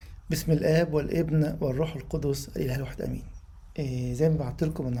بسم الآب والابن والروح القدس الإله الواحد آمين. زي ما بعت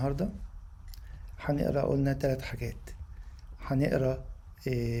لكم النهاردة هنقرا، قلنا 3 حاجات. هنقرا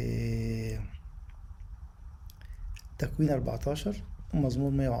تكوين 14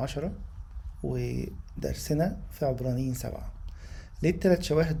 ومزمور 110 ودرسنا في عبرانيين 7. ليه ال3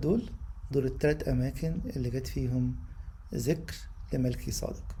 شواهد دول ال3 أماكن اللي جت فيهم ذكر لملكي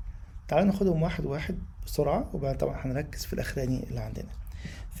صادق. تعالوا ناخدهم واحد واحد بسرعة، وبعد طبعا هنركز في الأخراني اللي عندنا.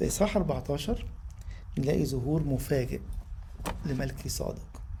 في إصحاح 14 نلاقي ظهور مفاجئ لملكي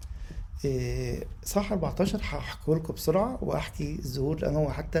صادق. إصحاح 14 هحكيه لكم بسرعة وأحكي الظهور، لأن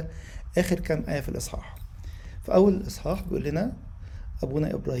هو حتى آخر كام آية في الإصحاح. في أول الإصحاح بيقول لنا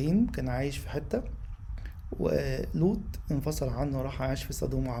أبونا إبراهيم كان عايش في حتة، ولوط انفصل عنه وراح عاش في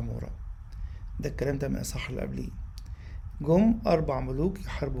سدوم وعمورة. ده الكلام ده من الإصحاح اللي قبليه. جم 4 ملوك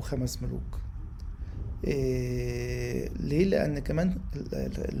يحاربوا 5 ملوك. ليه؟ لأن كمان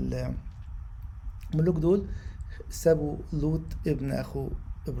الملوك دول سابوا لوط ابن أخو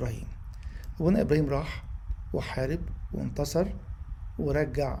إبراهيم. أبونا إبراهيم راح وحارب وانتصر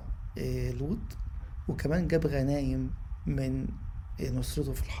ورجع لوط، وكمان جاب غنايم من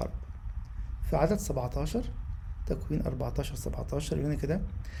نصرته في الحرب. في عدد 17 تكوين 14-17 يقول كده: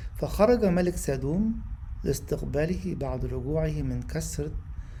 فخرج ملك سادوم لاستقباله بعد رجوعه من كسر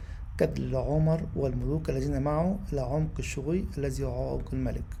كدل عمر والملوك الذين معه إلى عمق الشغي الذي يعوق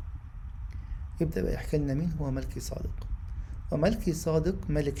الملك. يبدأ بقى يحكي لنا مين هو ملكي صادق. وملكي صادق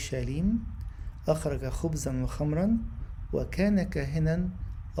ملك شاليم أخرج خبزا وخمرا وكان كاهنا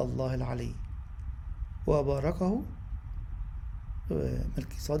لله العلي وباركه.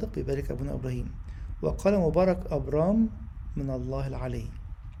 ملكي صادق بيبارك أبونا إبراهيم وقال: مبارك أبرام من الله العلي.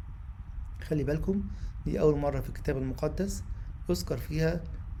 خلي بالكم، دي أول مرة في الكتاب المقدس يذكر فيها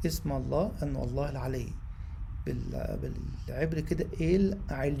اسم الله أنه الله العلي، بالعبر كده إيل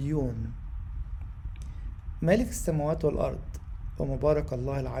عليون، مالك السماوات والأرض. ومبارك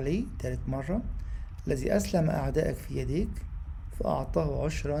الله العلي 3 مرة، الذي أسلم أعدائك في يديك فأعطاه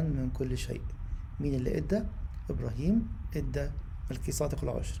عشرا من كل شيء. مين اللي إدى؟ إبراهيم إدى ملكي صادق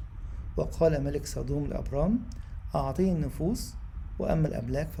العشر. وقال ملك سدوم لأبرام: أعطيني النفوس وأما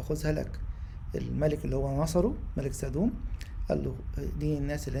الأملاك فخذها لك. الملك اللي هو نصره ملك سدوم قال له: دي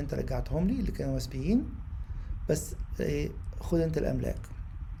الناس اللي انت رجعتهم لي اللي كانوا مسبيين، بس خذ انت الأملاك.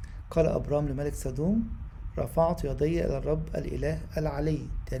 قال أبرام لملك سدوم: رفعت يدي إلى الرب الإله العلي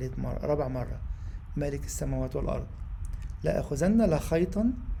 4 مرة، مالك السماوات والأرض، لا أخذن لا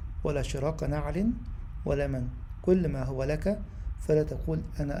خيطا ولا شراك نعل ولا من كل ما هو لك، فلا تقول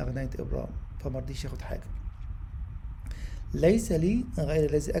أنا أغنيت إبرام. فمرضيش ياخد حاجة. ليس لي غير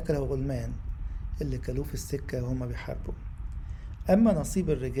الذي أكله غلمان اللي كلوه في السكة وهم بيحاربوا. أما نصيب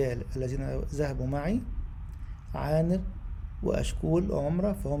الرجال الذين ذهبوا معي عانر وأشكول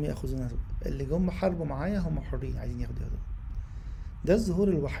وعمرة فهم يأخذون. اللي جم حاربوا معايا هم حرين، عايزين ياخدوا. ده الظهور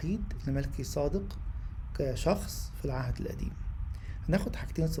الوحيد لملكي صادق كشخص في العهد القديم. هناخد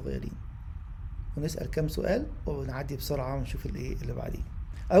حاجتين صغيرين ونسأل كام سؤال ونعدي بسرعة ونشوف اللي بعديه.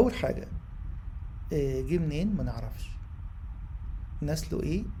 أول حاجة، جه منين؟ ما نعرفش. نسله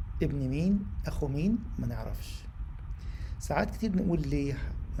ايه؟ ابن مين؟ أخو مين؟ ما نعرفش. ساعات كتير نقول ليه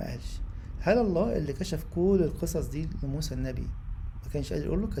ما قالش. هل الله اللي كشف كل القصص دي لموسى النبي ما كانش قادر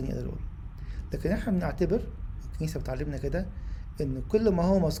يقول له؟ كان يقدر يقول له. لكن احنا بنعتبر، الكنيسة بتعلمنا كده، ان كل ما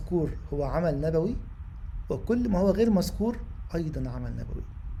هو مذكور هو عمل نبوي، وكل ما هو غير مذكور ايضا عمل نبوي.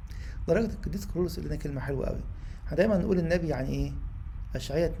 درجة القديس كيرلس يقول لنا كلمة حلوة قوي. احنا دايما نقول النبي يعني ايه؟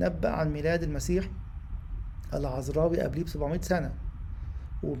 اشعياء تنبأ عن ميلاد المسيح العذراوي قبليه ب700 سنة،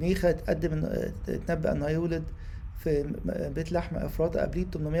 وميخا تنبأ انه هيولد في بيت لحم افراطة قبليه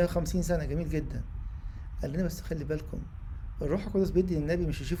ب850 سنة. جميل جدا. قال لنا بس خلي بالكم، الروح القدس بيدي للنبي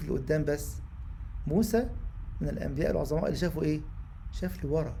مش يشوف اللي قدام بس. موسى من الانبياء العظماء اللي شافوا ايه؟ شاف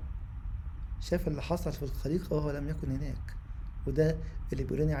لورا، شاف اللي حصل في الخليقة وهو لم يكن هناك. وده اللي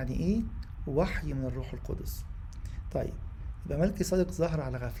بيقول لنا يعني ايه وحي من الروح القدس. طيب، يبقى ملكي صادق ظهر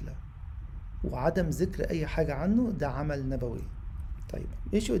على غفلة وعدم ذكر اي حاجة عنه، ده عمل نبوي. طيب،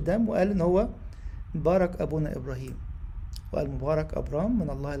 مشي قدام وقال ان هو بارك ابونا ابراهيم، وقال مبارك ابرام من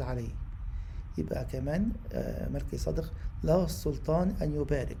الله العلي. يبقى كمان ملكي صادق له السلطان ان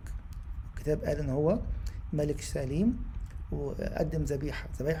يبارك. الكتاب قال ان هو ملك سليم وقدم ذبيحه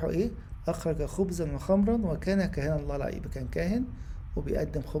ايه؟ اخرج خبزا وخمرا وكان كاهنا الله العلي. كان كاهن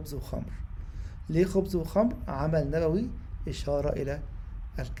وبيقدم خبز وخمر. ليه خبز وخمر؟ عمل نبوي، اشاره الى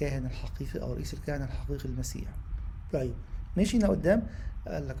الكاهن الحقيقي او رئيس الكهنه الحقيقي المسيح. طيب، مشينا قدام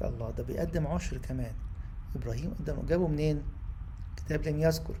قال لك الله ده بيقدم عشر كمان. ابراهيم قدم، جابه منين؟ الكتاب لم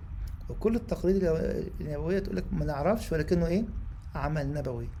يذكر. وكل التقاليد النبويه تقول لك ما نعرفش، ولكنه ايه؟ عمل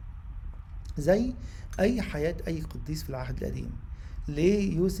نبوي. زي أي حياة أي قديس في العهد القديم.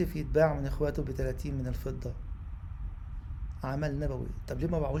 ليه يوسف يتباع من إخواته ب30 من الفضة؟ عمل نبوي. طب ليه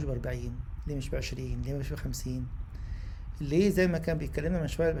ما باعوش ب40؟ ليه مش ب20؟ ليه مش ب50؟ ليه زي ما كان بيتكلمنا من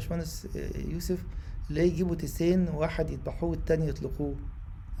شوية الباشمهندس يوسف، ليه يجيبوا 90 واحد يذبحوه والتاني يطلقوه؟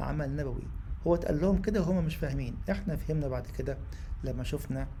 عمل نبوي. هو اتقال لهم كده وهم مش فاهمين، احنا فهمنا بعد كده لما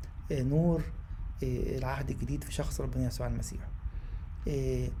شفنا نور العهد الجديد في شخص ربنا يسوع المسيح.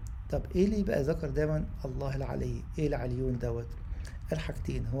 إيه طب ايه اللي يبقى ذكر دايما الله العلي؟ ايه العليون دوت؟ قال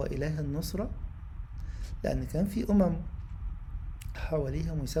حاجتين: هو اله النصرة، لان كان في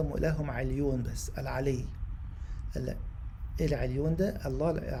حواليهم يسموا الههم عليون بس العلي. قال لا، العليون ده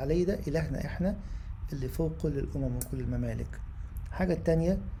الله العلي ده الهنا احنا اللي فوق كل الامم وكل الممالك. حاجة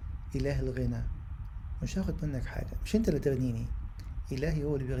التانية اله الغنى، مش هاخد منك حاجة، مش انت اللي تغنيني، الهي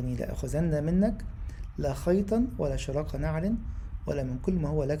هو اللي بيغني. لا اخذن منك لا خيطا ولا شراك نعل ولا من كل ما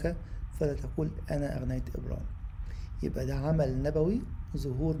هو لك، فلا تقول انا اغنيت ابرام. يبقى ده عمل نبوي،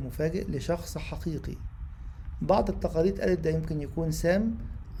 ظهور مفاجئ لشخص حقيقي. بعض التقاليد قالت ده يمكن يكون سام.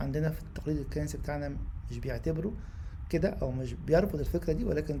 عندنا في التقليد الكنسي بتاعنا مش بيعتبره كده او مش بيرفض الفكرة دي،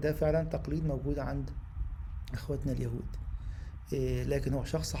 ولكن ده فعلا تقليد موجود عند اخواتنا اليهود. لكن هو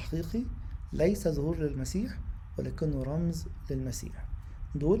شخص حقيقي، ليس ظهور للمسيح ولكنه رمز للمسيح.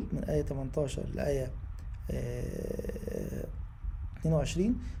 دول من آية 18 لآية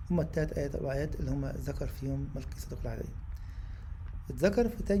 22 هم التلات آيات اللي هم ذكر فيهم ملكي صدق العدي. اتذكر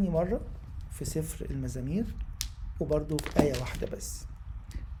في تاني مرة في سفر المزامير، وبرضو في آية واحدة بس،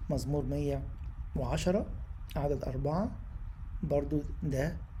 مزمور 110 عدد 4. برضو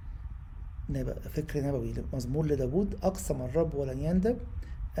ده فكر نبوي، مزمور لداود: أقسم الرب ولن يندب،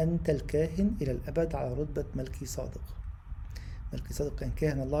 أنت الكاهن إلى الأبد على رتبة ملكي صادق. ملكي صادق كان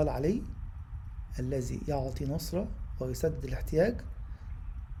كاهن الله العلي الذي يعطي نصرة ويسدد الاحتياج،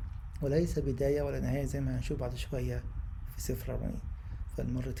 وليس بداية ولا نهاية زي ما هنشوف بعد شوية في سفر الرمي.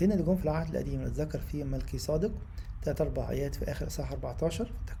 فالمرتين اللي جم في العهد القديم اللي اتذكر فيهم ملكي صادق 3-4 آيات في آخر إصحاح 14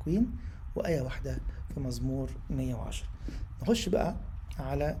 في التكوين، وآية واحدة في مزمور 110. نخش بقى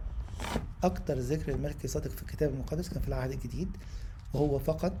على أكتر ذكر الملكي صادق في الكتاب المقدس كان في العهد الجديد، وهو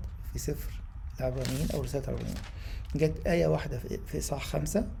فقط في سفر العبرانيين أو رسالة العبرانيين. جت آية واحدة في إصحاح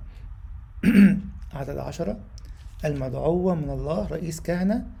 5 عدد 10: المدعوة من الله رئيس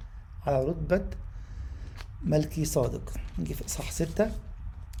كهنة على رتبة ملكي صادق. نجي في إصحاح 6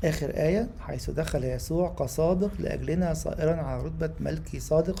 آخر آية: حيث دخل يسوع كصادق لأجلنا صائرا على رتبة ملكي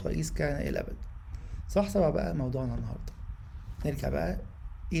صادق رئيس كهنة إلى الأبد. صح 7 بقى موضوعنا النهاردة. نرجع بقى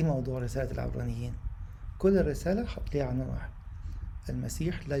إيه موضوع رسالة العبرانيين؟ كل الرسالة ليها عنوان واحد: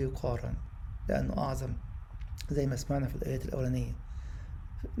 المسيح لا يقارن، لأنه أعظم زي ما سمعنا في الآيات الأولانية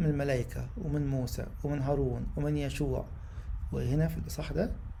من الملائكة ومن موسى ومن هارون ومن يشوع، وهنا في الإصحاح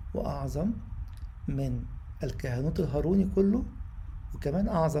ده وأعظم من الكهنوت الهاروني كله، وكمان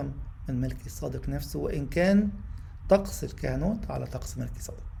أعظم من ملكي الصادق نفسه، وإن كان طقس الكهنوت على طقس ملكي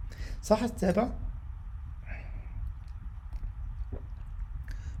صادق. الإصحاح 7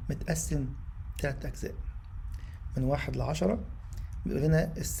 متقسم 3 أجزاء، من 1-10 بيقول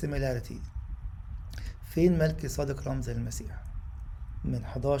لنا السيميلاريتي، فين ملكي صادق رمز المسيح. من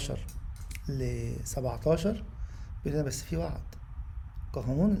 11-17 بيقول لنا بس في وعد.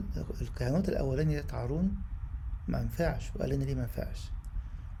 الكهنوت الأولاني هارون ما ينفعش، وقال لنا ليه ما ينفعش.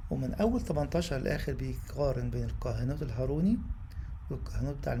 ومن أول 18 لآخر بيقارن بين الكهنوت الهاروني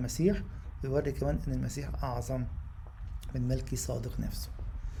والكهنوت بتاع المسيح، ويوري كمان إن المسيح أعظم من ملكي صادق نفسه.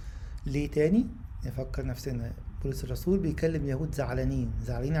 ليه تاني؟ نفكر نفسنا. بولس الرسول بيكلم يهود زعلانين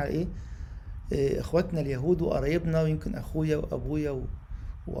على إيه؟ إخواتنا اليهود وقرايبنا، ويمكن أخويا وأبويا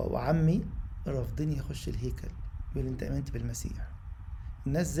وعمي رافضين يخش الهيكل. بيقول أنت آمنت بالمسيح.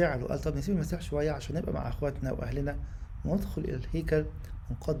 الناس زعلوا، قال طب نسيب المسيح شوية عشان نبقى مع أخواتنا وأهلنا وندخل إلى الهيكل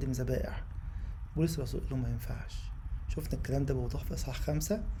ونقدم ذبائح. بولس الرسول قال لهم ما ينفعش. شفنا الكلام ده بوضوح في إصحاح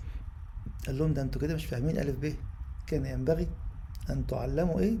 5. قال لهم ده انتوا كده مش فاهمين ألف ب، كان ينبغي أن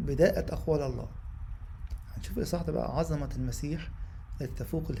تعلموا إيه بداءة أقوال الله. هنشوف الإصحاح ده بقى عظمة المسيح التي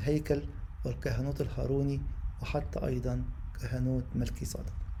تفوق الهيكل والكهنوت الهاروني وحتى أيضا كهنوت ملكي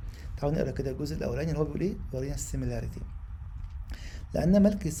صادق. تعالوا نقرأ كده الجزء الأولاني اللي هو بيقول إيه؟ بيورينا السيميلاريتي. لأن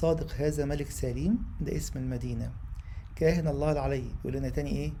ملكي صادق هذا ملك سليم، ده اسم المدينة، كاهن الله العلي. يقول لنا تاني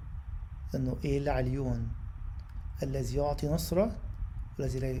إيه؟ إنه إيه العليون الذي يعطي نصرة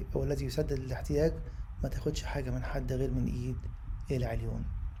والذي يسدد الاحتياج، ما تاخدش حاجة من حد غير من إيد إيه العليون.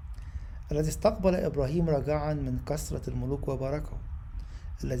 الذي استقبل إبراهيم رجعا من كثرة الملوك وباركه،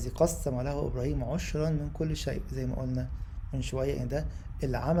 الذي قسم له إبراهيم عشرا من كل شيء. زي ما قلنا من شوية إن ده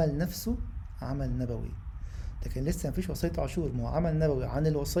العمل نفسه عمل نبوي، لكن لسه مفيش وصية عشور. ما هو عمل نبوي عن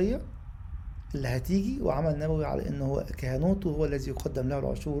الوصية اللي هتيجي، وعمل نبوي على انه هو كهنوته هو الذي يقدم له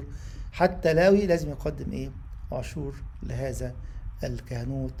العشور. حتى لاوي لازم يقدم ايه؟ عشور لهذا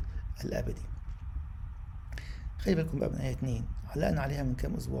الكهنوت الابدي. خلي بالكم بقى من آية 2 علقنا عليها من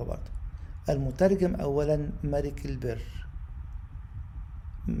كام اسبوع برضه. المترجم اولا ملك البر.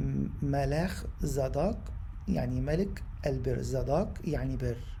 ملاخ زاداق يعني ملك البر، زاداق يعني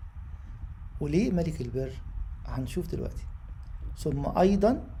بر. وليه ملك البر؟ هنشوف دلوقتي. ثم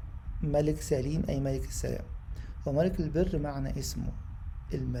أيضا ملك سليم أي ملك السلام. وملك البر معنى اسمه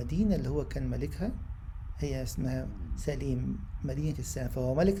المدينة اللي هو كان ملكها هي اسمها سليم، مدينة السلام.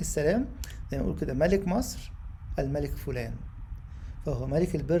 فهو ملك السلام، زي ما نقول كده ملك مصر الملك فلان. فهو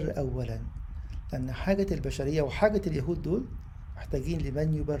ملك البر أولا، لأن حاجة البشرية وحاجة اليهود دول محتاجين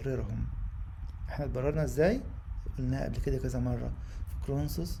لمن يبررهم. احنا اتبررنا ازاي؟ قلناها قبل كده كذا مرة في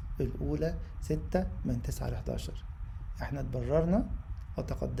كرونسوس الأولى 6 من 9 ل 11. احنا اتبررنا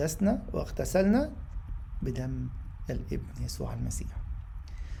وتقدسنا واغتسلنا بدم الابن يسوع المسيح.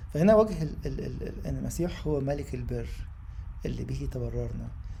 فهنا وجه المسيح هو ملك البر اللي به تبررنا.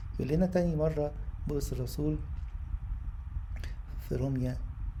 يقول لنا تاني مرة بولس الرسول في روميا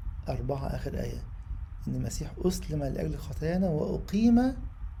 4 آخر آية إن المسيح أسلم لأجل خطايانا وأقيم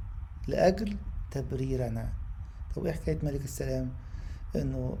لأجل تبريرنا. طب إيه حكاية ملك السلام؟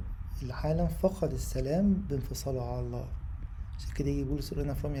 إنه العالم فقد السلام بانفصاله على الله. عشان كده يجي بولس يقول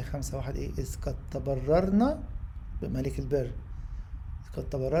لنا في روميا 5:1 إيه؟ إذ قد تبررنا بملك البر، إذ قد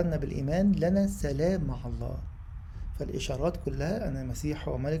تبررنا بالإيمان لنا سلام مع الله. فالإشارات كلها أن المسيح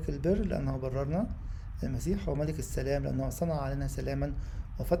هو ملك البر لأنه بررنا، المسيح هو ملك السلام لأنه صنع لنا سلاما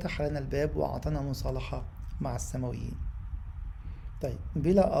وفتح لنا الباب وأعطانا مصالحة مع السماويين. طيب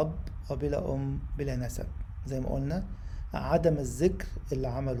بلا أب وبلا أم بلا نسب، زي ما قلنا عدم الذكر اللي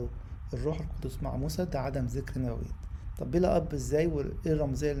عمله الروح القدس مع موسى ده عدم ذكر نبوي. طب بلا أب إزاي؟ وإيه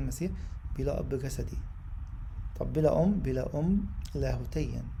الرمزية للمسيح؟ بلا أب جسدي. طب بلا أم؟ بلا أم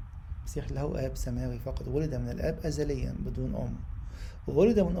لاهوتيا. المسيح له آب سماوي فقط، ولد من الآب أزليا بدون أم،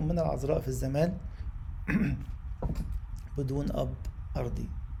 وولد من أمنا العذراء في الزمان بدون أب أرضي.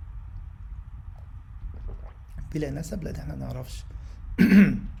 بلا نسب لأن احنا نعرفش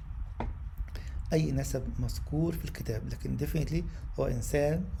أي نسب مذكور في الكتاب، لكن definitely هو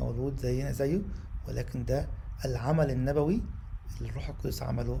إنسان مولود زينا زيه، ولكن ده العمل النبوي اللي الروح القدس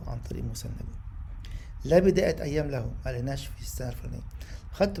عمله عن طريق موسى النبي. لا بداية أيام له، ما لناش في السنة الفلانية.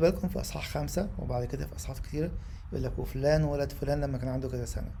 خدت بالكم في أصحاح 5 وبعد كده في أصحاحات كتيرة يقول لك وفلان ولد فلان لما كان عنده كذا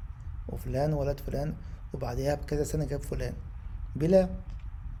سنة، وفلان ولد فلان وبعدها بكذا سنة جاب فلان، بلا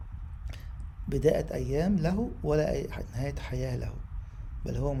بداية أيام له ولا نهاية حياة له،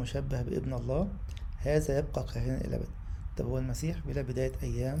 بل هو مشبه بابن الله هذا يبقى كاهنا إلى الأبد. طب هو المسيح بلا بداية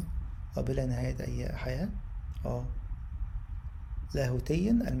أيام وبلا نهاية حياة؟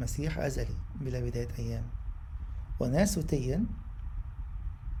 لاهوتيا المسيح أزلي بلا بداية أيام، وناسوتيا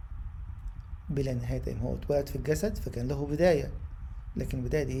بلا نهاية أيام. هو اتولد في الجسد فكان له بداية، لكن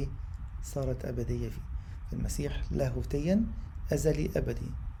البداية دي صارت أبدية فيه. المسيح لاهوتيا أزلي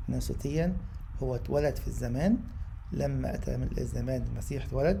أبدي، ناسوتيا هو اتولد في الزمان، لما أتى من الزمان المسيح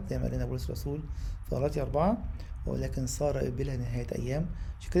اتولد زي ما قال لنا بولس الرسول في غلاطية 4، ولكن صار بلا نهاية أيام.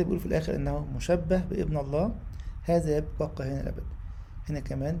 عشان كده بيقول في الآخر أنه مشبه بابن الله هذا يبقى كاهنا الأبد. هنا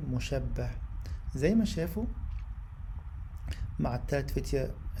كمان مشبه زي ما شافوا مع الثلاث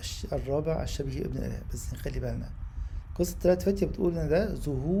فتية الرابع الشبيه ابن الإله. بس نخلي بالنا قصة الثلاث فتية بتقول إن ده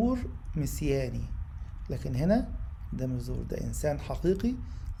ظهور مسياني، لكن هنا ده مش ظهور، ده إنسان حقيقي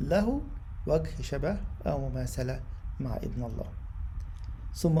له وجه شبه أو مماثلة مع ابن الله.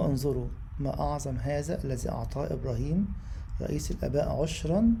 ثم انظروا ما أعظم هذا الذي أعطاه إبراهيم رئيس الآباء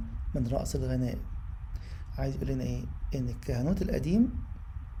عشرا من رأس الغنائم. عايز يقول لنا إيه؟ إن الكهنوت القديم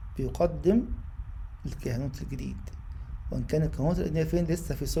بيقدم الكهنوت الجديد، وإن كان الكهنوت القديم فين؟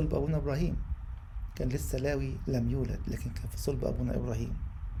 لسه في صلب أبونا إبراهيم، كان لسه لاوي لم يولد لكن كان في صلب أبونا إبراهيم.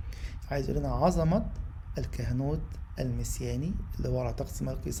 عايز يقول لنا عظمة الكهنوت المسياني اللي هو على طقس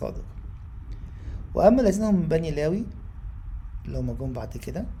ملكي صادق. وأما الذين هم من بني لاوي اللي هم جم بعد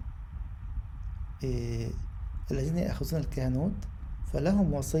كده الذين يأخذون الكهنوت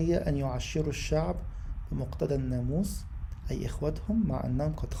فلهم وصية أن يعشروا الشعب بمقتضى الناموس، أي إخوتهم، مع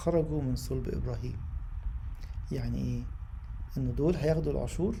أنهم قد خرجوا من صلب إبراهيم. يعني إيه؟ إن دول هياخدوا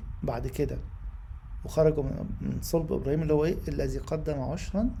العشور بعد كده وخرجوا من صلب إبراهيم اللي هو إيه؟ الذي قدم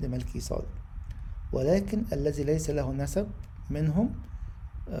عشرا لملكي صادق. ولكن الذي ليس له نسب منهم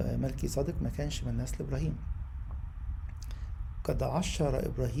ملكي صادق ما كانش من نسل إبراهيم. قد عشر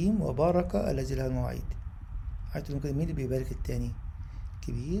إبراهيم وبارك الذي له المواعيد. عارفين كده مين اللي بيبارك التاني؟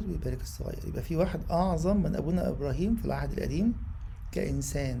 كبير بيبارك الصغير. يبقى في واحد أعظم من أبونا إبراهيم في العهد القديم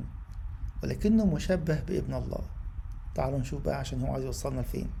كإنسان، ولكنه مشبه بابن الله. تعالوا نشوف بقى عشان هو عايز يوصلنا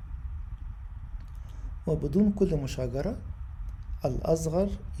لفين. وبدون كل مشاجرة الأصغر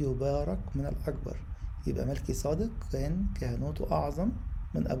يبارك من الأكبر. يبقى ملكي صادق كان كهنوته أعظم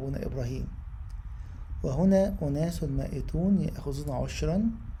من أبونا إبراهيم. وهنا أناس مائتون يأخذون عشرا،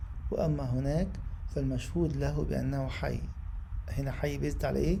 وأما هناك فالمشهود له بأنه حي. هنا حي بيزد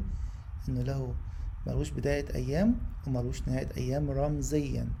على إيه؟ إنه له ملوش بداية أيام وملوش نهاية أيام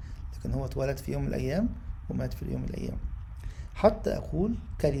رمزيا، لكن هو اتولد في يوم من الأيام ومات في اليوم من الأيام. حتى أقول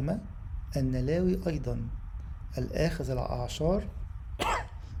كلمة أن لاوي أيضا الآخذ الأعشار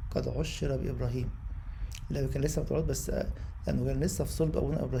قد عشر بإبراهيم. لاوي كان لسه متولد، بس لأنه كان لسه في صلب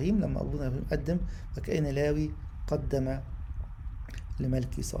أبونا إبراهيم. لما أبونا إبراهيم قدم فكأن لاوي قدم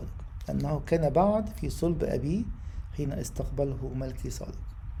لملكي صادق، لأنه كان بعد في صلب أبيه حين استقبله ملكي صادق.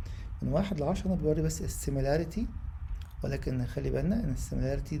 من 1 ل10 بيوري بس السيميلاريتي، ولكن خلي بالنا ان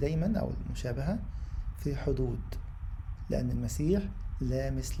السيميلاريتي دايما او المشابهة في حدود، لان المسيح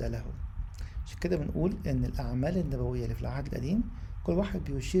لا مثل له. عشان كده بنقول ان الاعمال النبوية اللي في العهد القديم كل واحد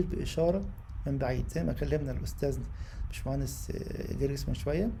بيشير باشارة من بعيد، زي ما كلمنا الاستاذ باشمهندس جرجس من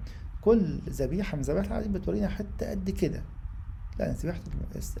شوية. كل ذبيحة من ذبائح العهد بتورينا حتة قد كده، لان ذبيحة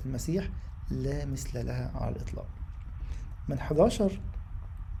المسيح لا مثل لها على الاطلاق. من 11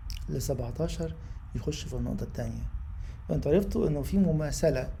 ل 17 يخش في النقطة الثانية، وانتوا عرفتوا انه في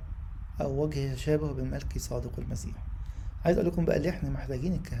مماثلة او وجه تشابه بين ملكي صادق والمسيح. عايز اقول لكم بقى اللي احنا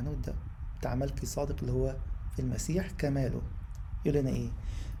محتاجين الكهنوت ده بتاع ملكي صادق اللي هو في المسيح كماله. يقول لنا ايه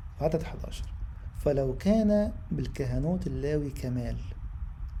في عدد 11؟ فلو كان بالكهنوت اللاوي كمال،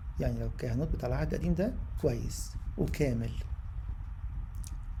 يعني لو الكهنوت بتاع العهد القديم ده كويس وكامل،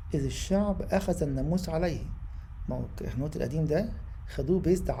 إذ الشعب أخذ الناموس عليه. ما هو الكهنوت القديم ده خدوه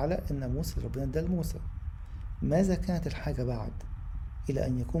بيزد على الناموس اللي ربنا اداه لموسى. ماذا كانت الحاجة بعد إلى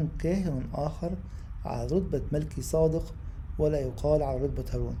أن يكون كاهن آخر على رتبة ملكي صادق ولا يقال على رتبة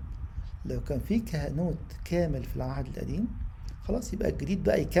هارون؟ لو كان في كهنوت كامل في العهد القديم خلاص يبقى الجديد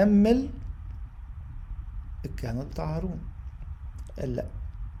بقى يكمل الكهنوت بتاع هارون. لا،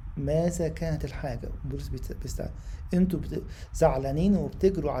 ماذا كانت الحاجة؟ بولس انتوا زعلانين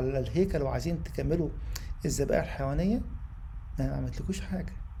وبتجروا على الهيكل وعايزين تكملوا الذبائح الحيوانية. ما عملتلكوش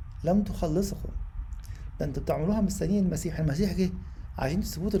حاجة، لم تخلصكم، ده انتوا بتعملوها مستنيين المسيح. المسيح جه عايزين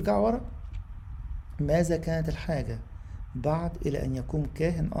تسيبوه ترجعوا ورا. ماذا كانت الحاجة بعد إلى أن يكون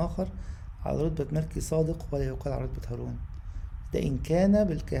كاهن آخر على رتبة ملكي صادق ولا يقال على رتبة هارون؟ ده إن كان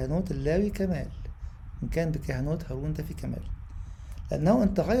بالكهنوت اللاوي كمال، إن كان بكهنوت هارون ده في كمال. لأنه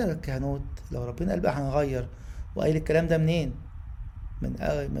أن تغير الكهنوت، لو ربنا قال بقى هنغير، وقايل الكلام ده منين؟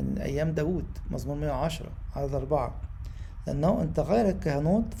 من أيام داود، مزمور 110 عدد 4. لأنه أن تغير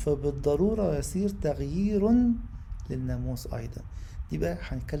الكهنوت فبالضرورة يصير تغيير للناموس أيضا. دي بقى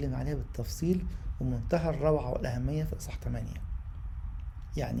هنتكلم عليها بالتفصيل ومنتهى الروعة والأهمية في إصحاح 8.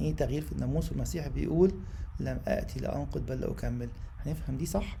 يعني إيه تغيير في الناموس؟ والمسيح بيقول لم آتي لأنقض بل لأكمل. هنفهم دي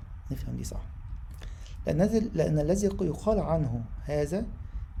صح؟ نفهم دي صح. لأن الذي يقال عنه هذا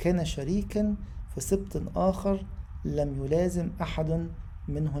كان شريكا في سبط آخر لم يلازم أحد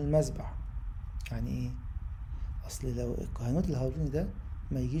منه المذبح. يعني إيه؟ أصل لو الكهنوت الهاروني ده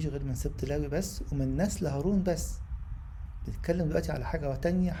ما يجيش غير من سبط لاوي بس ومن نسل هارون بس. بنتكلم دلوقتي على حاجة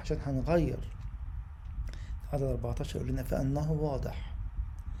تانية عشان هنغير. عدد 14 يقول لنا فأنه واضح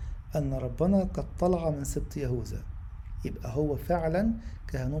أن ربنا قد طلع من سبط يهوذا. يبقى هو فعلا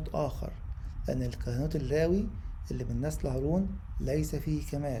كهنوت آخر، لأن الكهنوت اللاوي اللي من نسل هارون ليس فيه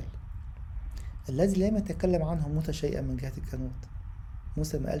كمال. الذي لم يتكلم عنه موسى شيئا من جهة الكهنوت.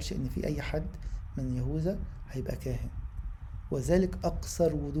 موسى ما قالش إن في أي حد من يهوذا هيبقى كاهن، وذلك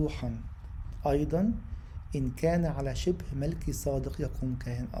أكثر وضوحا أيضا إن كان على شبه ملكي صادق يقوم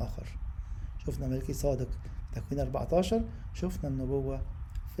كاهن آخر. شفنا ملكي صادق تكوين 14، شفنا النبوة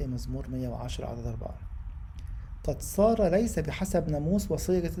في مزمور 110 عدد 4. قد صار ليس بحسب ناموس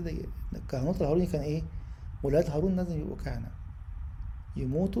وصية جسدية. الكهنوت الهاروني كان إيه؟ ولاد هارون لازم يبقوا كهنة،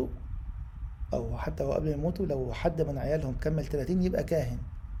 يموتوا أو حتى قبل ما يموتوا لو حد من عيالهم كمل 30 يبقى كاهن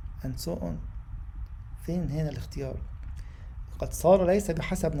and so on. فين هنا الاختيار؟ قد صار ليس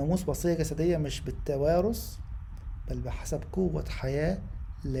بحسب ناموس وصية جسدية، مش بالتوارث بل بحسب قوة حياة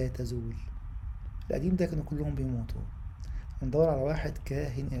لا تزول. القديم ده كانوا كلهم بيموتوا، ندور على واحد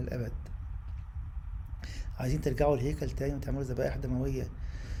كاهن إلى الأبد. عايزين ترجعوا الهيكل تاني وتعملوا ذبائح دموية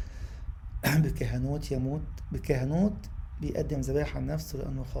بكهنوت يموت، بكهنوت بيقدم ذبائح عن نفسه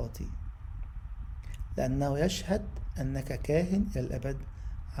لأنه خاطي، لأنه يشهد أنك كاهن إلى الأبد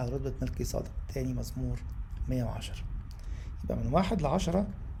على رتبة ملكي صادق. تاني مزمور 110. يبقى من 1 ل10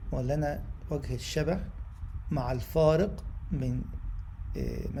 ولانا وجه الشبه مع الفارق من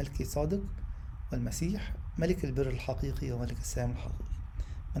ملكي صادق، والمسيح ملك البر الحقيقي وملك السلام الحقيقي.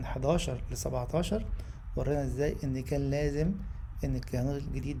 من 11 ل 17 ورانا ازاي ان كان لازم ان الكهنوت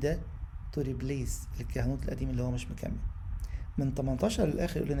الجديد ده تو ريبليس الكهنوت القديم اللي هو مش مكمل. من 18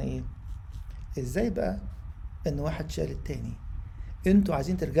 للاخر يقول لنا ايه؟ ازاي بقى ان واحد شال التاني؟ انتوا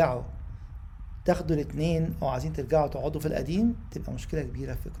عايزين ترجعوا تاخدوا الاتنين، او عايزين ترجعوا تقعدوا في القديم، تبقى مشكلة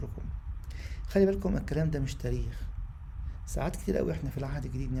كبيرة في فكركم. خلي بالكم الكلام ده مش تاريخ. ساعات كتير قوي احنا في العهد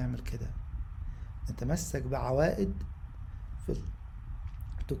الجديد نعمل كده، نتمسك بعوائد في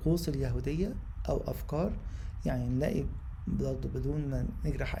الطقوس اليهودية او افكار. يعني نلاقي برضه بدون ما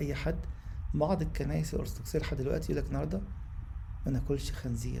نجرح اي حد، بعض الكنائس الارثوذكسية لحد دلوقتي يقول لك النهارده ما ناكلش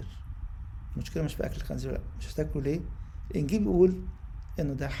خنزير. المشكلة مش في اكل الخنزير، لا، مش هتاكله ليه؟ الانجيل بيقول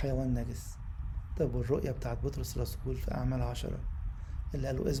انه ده حيوان نجس. طب والرؤية بتاعت بطرس الرسول في اعمال 10 اللي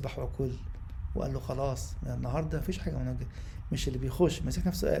قال له اذبح وكل، وقال له خلاص من النهارده مفيش حاجه منجسه. مش اللي بيخش المسيح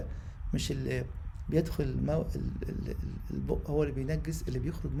نفسه قال، مش اللي بيدخل البق هو اللي بينجس، اللي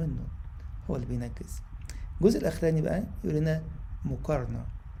بيخرج منه هو اللي بينجس. الجزء الاخراني بقى يقول لنا مقارنه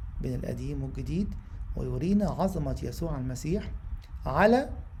بين القديم والجديد، ويورينا عظمه يسوع المسيح على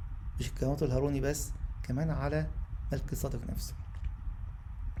مش الكهنوت الهاروني بس، كمان على ملك صادق نفسه.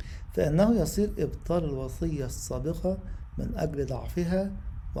 فإنه يصير إبطال الوصية السابقة من أجل ضعفها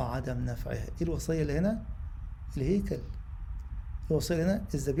وعدم نفعها. إيه الوصية اللي هنا؟ الهيكل. الوصية اللي هنا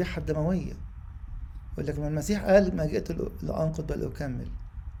الذبيحة الدموية. يقول لك ما المسيح قال ما جئت لأنقض بل أكمل،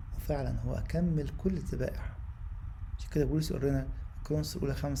 وفعلا هو أكمل كل الذبائح. عشان كده بولس يقول لنا كورنثوس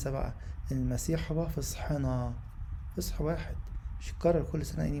الأولى 5:7 إن المسيح هو فصحنا، فصح واحد مش يتكرر كل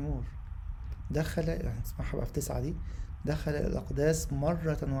سنة انيمور. دخل يعني نسمعها بقى في 9 دي، دخل الأقداس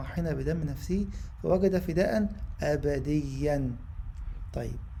مرة واحدة بدم نفسه فوجد فداء أبديا.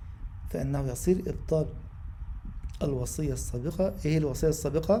 طيب فإنه يصير إبطال الوصية السابقة. إيه الوصية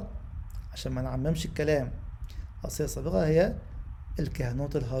السابقة؟ عشان ما نعممش الكلام، الوصية السابقة هي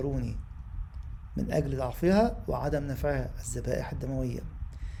الكهنوت الهاروني من أجل ضعفها وعدم نفعها، الذبائح الدموية.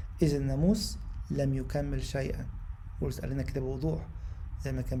 إذ الناموس لم يكمل شيئا. بولس قال لنا كده بوضوح،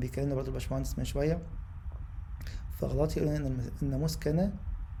 زي ما كان بيكلمنا برضه الباشمهندس من شوية فغلطي، يقول ان الناموس كان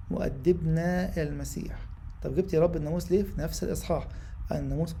مؤدبنا الى المسيح. طب جبت يا رب الناموس ليه في نفس الاصحاح؟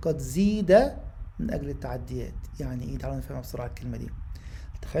 الناموس قد زيد من اجل التعديات. يعني ايه؟ تعالوا نفهمها بسرعه الكلمه دي.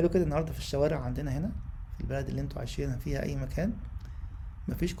 تخيلوا كده النهارده في الشوارع عندنا هنا في البلد اللي انتوا عايشين فيها اي مكان،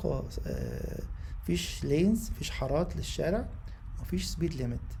 مفيش مفيش لينز، مفيش حارات للشارع، مفيش سبيد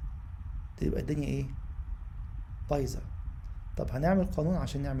ليميت، تبقى الدنيا ايه؟ بايظه. طب هنعمل قانون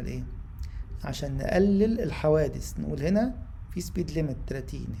عشان نعمل ايه؟ عشان نقلل الحوادث. نقول هنا في سبيد ليميت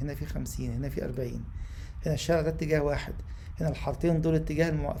 30، هنا في 50، هنا في 40، هنا الشارع ده اتجاه واحد، هنا الحارتين دول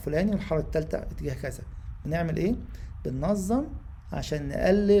اتجاه الفلاني والحارة التالتة اتجاه كذا. بنعمل ايه؟ بننظم عشان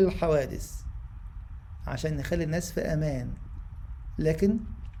نقلل الحوادث، عشان نخلي الناس في امان. لكن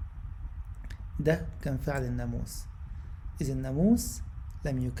ده كان فعل الناموس. إذ الناموس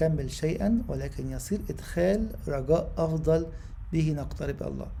لم يكمل شيئا، ولكن يصير إدخال رجاء أفضل به نقترب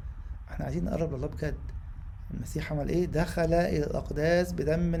الله. احنا عايزين نقرب لله بجد. المسيح عمل ايه؟ دخل الى الاقداس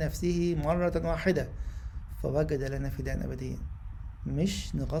بدم نفسه مرة واحدة فوجد لنا فداء ابديا،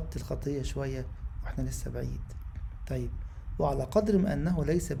 مش نغطي الخطية شوية واحنا لسه بعيد. طيب وعلى قدر ما انه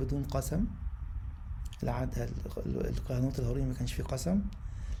ليس بدون قسم، العهد القانوت الهاروني ما كانش فيه قسم،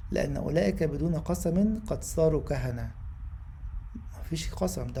 لان اولئك بدون قسم قد صاروا كهنة. مفيش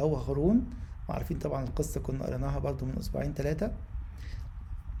قسم، ده هو هارون. وعارفين طبعا القصة كنا قريناها برضو من اسبوعين 3،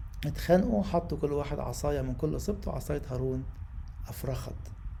 اتخانقوا، حطوا كل واحد عصاية من كل سبط، وعصاية هارون أفرخت،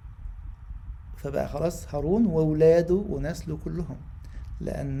 فبقى خلاص هارون وولاده ونسله كلهم،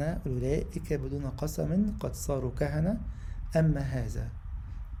 لأن أولئك بدون قسم قد صاروا كهنة. أما هذا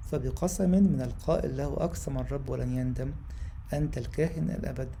فبقسم من القائل له أقسم الرب ولن يندم أنت الكاهن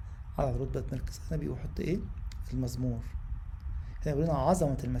الأبد على رتبة ملك صادق. النبي يحط إيه؟ المزمور. هنا يقول لنا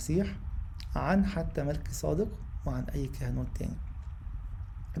عظمة المسيح عن حتى ملك صادق وعن أي كهنوت تاني.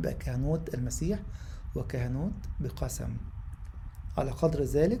 يبقى كهنوت المسيح وكهنوت بقسم. على قدر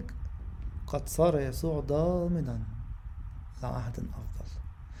ذلك قد صار يسوع ضامنا لعهد أفضل.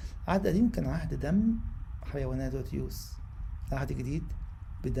 العهد القديم كان عهد دم حيوانات وتيوس، العهد الجديد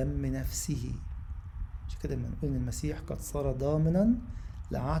بدم نفسه. عشان كده لما نقول ان المسيح قد صار ضامنا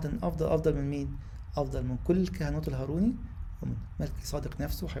لعهد أفضل. أفضل من مين؟ أفضل من كل الكهنوت الهاروني ومن ملك صادق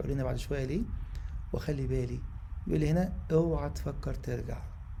نفسه. هيقول لنا بعد شوية ليه. وخلي بالي يقول لي هنا اوعى تفكر ترجع،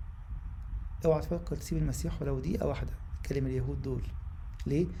 اوعى تفكر تسيب المسيح ولو دقيقة واحدة. كلمة اليهود دول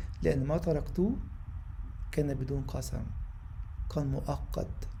ليه؟ لأن ما تركتوه كان بدون قسم، كان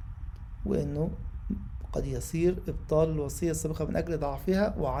مؤقت، وإنه قد يصير إبطال الوصية السابقة من أجل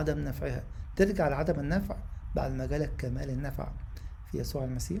ضعفها وعدم نفعها، ترجع لعدم النفع بعد ما جالك كمال النفع في يسوع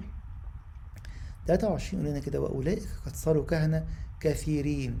المسيح. 23 يقول لنا كده: وأولئك قد صاروا كهنة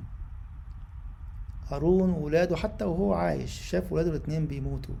كثيرين. هارون وولاده حتى وهو عايش شاف ولاده الاتنين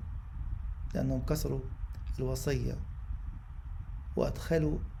بيموتوا لأنهم كسروا الوصية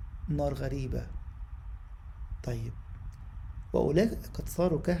وأدخلوا نار غريبة. طيب، وأولئك قد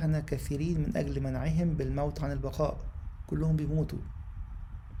صاروا كهنة كثيرين من أجل منعهم بالموت عن البقاء، كلهم بيموتوا،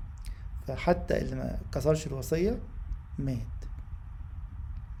 فحتى اللي ما كسرش الوصية مات،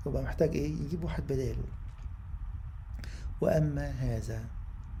 وبقى محتاج إيه؟ يجيب واحد بداله. وأما هذا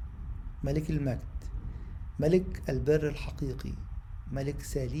ملك المجد، ملك البر الحقيقي، ملك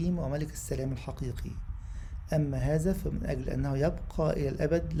سليم وملك السلام الحقيقي، أما هذا فمن أجل أنه يبقى إلى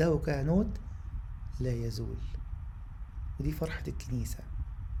الأبد له كهنوت لا يزول. ودي فرحة الكنيسة،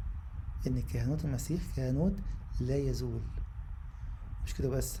 إن كهنوت المسيح كهنوت لا يزول. مش كده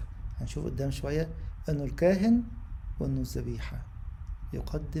بس، هنشوف قدام شوية أنه الكاهن وأنه الذبيحة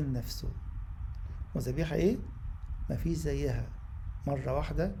يقدم نفسه. وذبيحة إيه؟ مفيش زيها، مرة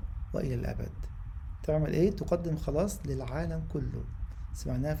واحدة وإلى الأبد. تعمل إيه؟ تقدم خلاص للعالم كله.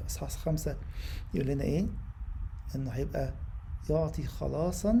 سمعناها في أصحاح 5 يقول لنا إيه؟ إنه هيبقى يعطي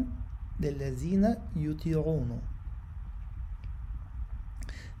خلاصا للذين يطيعونه.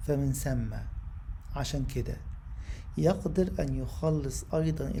 فمن ثم عشان كده يقدر أن يخلص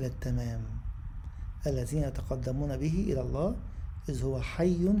أيضا إلى التمام الذين يتقدمون به إلى الله، إذ هو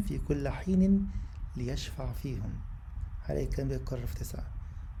حي في كل حين ليشفع فيهم. هلاقي الكلام بيتكرر في 9.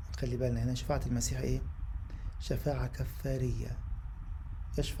 خلي بالنا هنا شفاعة المسيح إيه؟ شفاعة كفارية،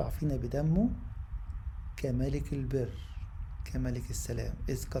 يشفع فينا بدمه كملك البر كملك السلام،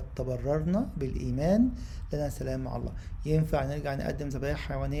 إذ قد تبررنا بالإيمان لنا سلام مع الله. ينفع نرجع نقدم ذبائح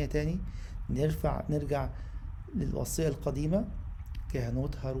حيوانية تاني؟ نرجع للوصية القديمة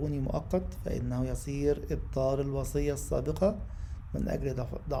كهنوت هاروني مؤقت، فإنه يصير إبطال الوصية السابقة من أجل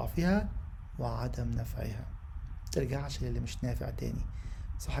ضعفها وعدم نفعها. ترجعش للي مش نافع تاني.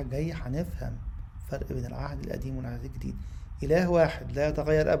 صح، الجاي هنفهم فرق بين العهد القديم والعهد الجديد. إله واحد لا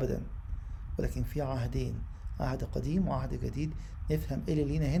يتغير أبدا، ولكن في عهدين، عهد قديم وعهد جديد. نفهم إيه اللي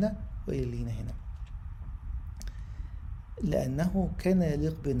لينا هنا وإيه اللي لينا هنا. لأنه كان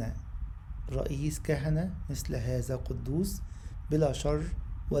يليق بنا رئيس كهنة مثل هذا قدوس بلا شر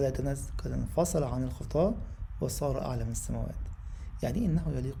ولا دنس، قد انفصل عن الخطاة وصار أعلى من السماوات. يعني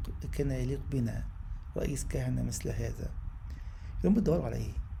إنه كان يليق بنا رئيس كهنة مثل هذا. اليوم بتدوروا على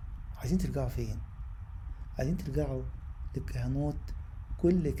إيه؟ عايزين ترجعوا فين؟ عايزين ترجعوا للكهنوت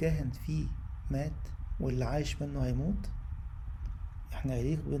كل كاهن فيه مات واللي عايش منه هيموت؟ احنا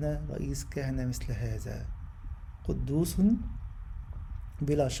يليق بنا رئيس كهنة مثل هذا قدوس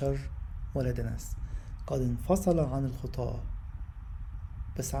بلا شر ولا دنس، قد انفصل عن الخطاة.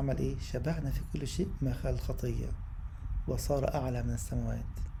 بس عمل ايه؟ شبهنا في كل شيء ما خلا الخطية وصار أعلى من السماوات.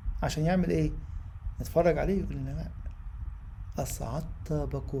 عشان يعمل ايه؟ نتفرج عليه يقول لنا لا، أصعدت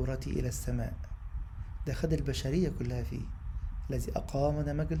بكورتي إلى السماء. ده خد البشرية كلها فيه، الذي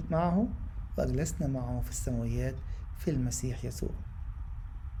أقامنا معه وأجلسنا معه في السماويات في المسيح يسوع.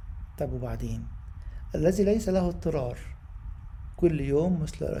 طب وبعدين؟ الذي ليس له اضطرار كل يوم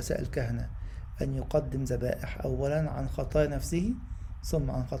مثل رؤساء الكهنة أن يقدم ذبائح أولا عن خطايا نفسه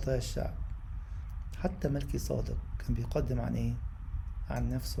ثم عن خطايا الشعب. حتى ملكي صادق كان بيقدم عن إيه؟ عن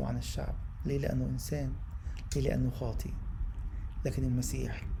نفسه وعن الشعب. ليه؟ لأنه إنسان. ليه؟ لأنه خاطئ. لكن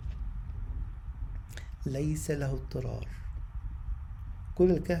المسيح ليس له اضطرار.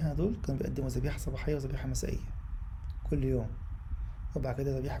 كل الكهنة دول كانوا بيقدموا ذبيحة صباحية وذبيحة مسائية كل يوم، وبعد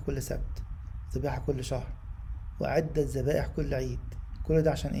كده ذبيحة كل سبت، ذبيحة كل شهر، وعدة ذبائح كل عيد. كل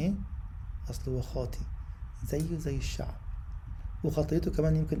ده عشان ايه؟ اصل هو خاطئ زيه زي الشعب، وخطيته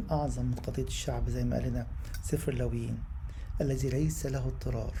كمان يمكن اعظم من خطية الشعب، زي ما قال لنا سفر اللاويين: الذي ليس له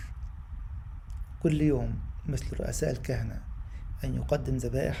اضطرار كل يوم مثل رؤساء الكهنة أن يقدم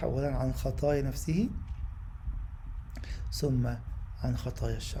ذبائح أولا عن خطايا نفسه ثم عن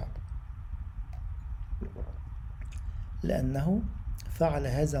خطايا الشعب، لأنه فعل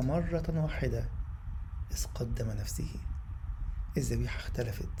هذا مرة واحدة إذ قدم نفسه. الذبيحة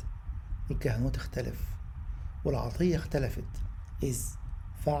اختلفت، والكهنوت اختلف، والعطية اختلفت، إذ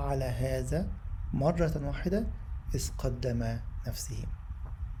فعل هذا مرة واحدة إذ قدم نفسه.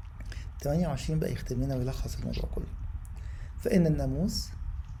 28 بقى يختم لنا ويلخص الموضوع كله: فإن الناموس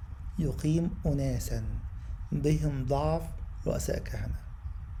يقيم أناسا بهم ضعف رؤساء كهنة.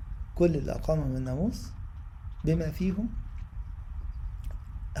 كل اللي أقامهم الناموس بما فيهم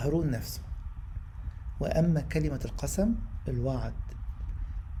هارون نفسه. وأما كلمة القسم، الوعد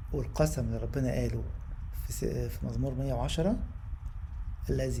والقسم اللي ربنا قاله في مزمور 110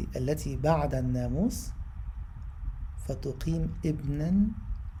 التي بعد الناموس فتقيم ابنا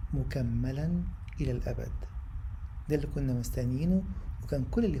مكملا إلى الأبد. ده اللي كنا مستنيينه، وكان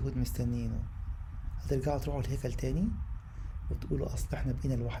كل اليهود مستنيينه. هترجعوا تروحوا الهيكل تاني وتقولوا أصل احنا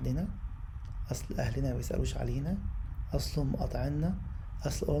بقينا لوحدنا، أصل أهلنا ما بيسألوش علينا، أصلهم مقاطعيننا،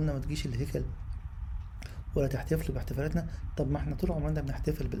 أصل قولنا ما تجيش الهيكل ولا تحتفلوا باحتفالاتنا. طب ما احنا طول عمرنا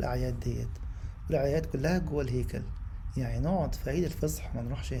بنحتفل بالأعياد ديت، والأعياد كلها جوه الهيكل، يعني نقعد في عيد الفصح ما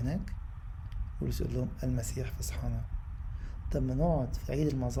نروحش هناك؟ بولس يقول لهم المسيح فصحنا. طب ما نقعد في عيد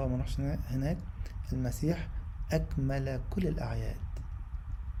المظال ما نروحش هناك؟ المسيح أكمل كل الأعياد،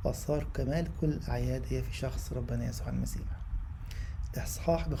 وصار كمال كل الأعياد هي في شخص ربنا يسوع المسيح.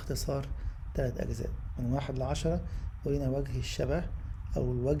 الإصحاح باختصار 3 أجزاء من 1 ل10، ورينا وجه الشبه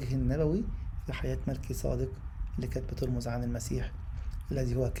أو الوجه النبوي في حياة ملكي صادق اللي كانت بترمز عن المسيح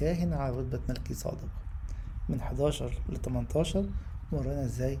الذي هو كاهن على رتبة ملكي صادق. من 11 ل18 ورانا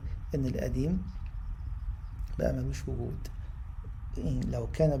ازاي ان القديم بقى ملوش وجود، لو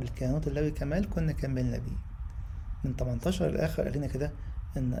كان بالكهنوت اللاوي كمال كنا كملنا بيه. من 18 للآخر قال لنا كده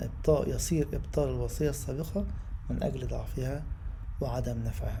ان يصير ابطال الوصية السابقة من اجل ضعفها وعدم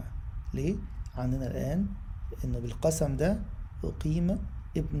نفعها. ليه؟ عندنا الآن انه بالقسم ده أقيم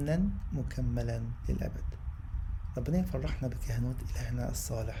ابنا مكملا للأبد. ربنا يفرحنا بكهنوت إلهنا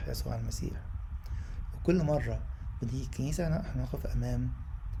الصالح يسوع المسيح، وكل مرة بنيجي الكنيسة احنا نقف أمام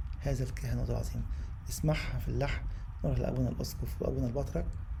هذا الكهنوت العظيم، نسمعها في اللحن، نروح لأبونا الأسقف وأبونا البطرك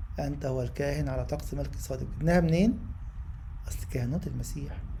أنت هو الكاهن على طقس ملك صادق. جبناها منين؟ أصل كهنوت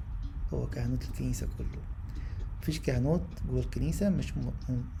المسيح هو كهنوت الكنيسة كله. مفيش كهنوت جوه الكنيسة مش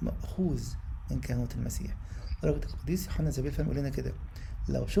مأخوذ من كهنوت المسيح. درجة القديس يوحنا زبيل فهم يقول لنا كده: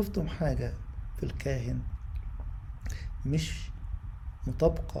 لو شفتم حاجة في الكاهن مش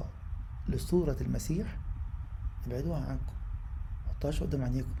مطابقة لصورة المسيح ابعدوها عنكم، حطوهاش قدام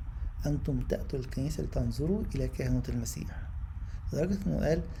عينيكم، أنتم تأتوا الكنيسة لتنظروا إلى كهنوت المسيح. لدرجة أنه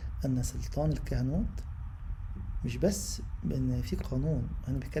قال أن سلطان الكهنوت مش بس بأن في قانون،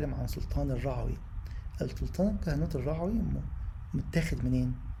 أنا بيتكلم عن سلطان الرعوي. السلطان الكهنوت الرعوي متاخد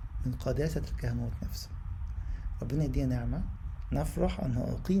منين؟ من قداسة الكهنوت نفسه. ربنا يدينا نعمة نفرح أنه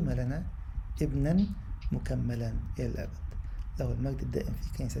أقيم لنا ابنا مكملا إلى الأبد، له المجد الدائم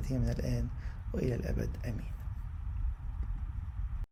في كنيسته من الآن وإلى الأبد آمين.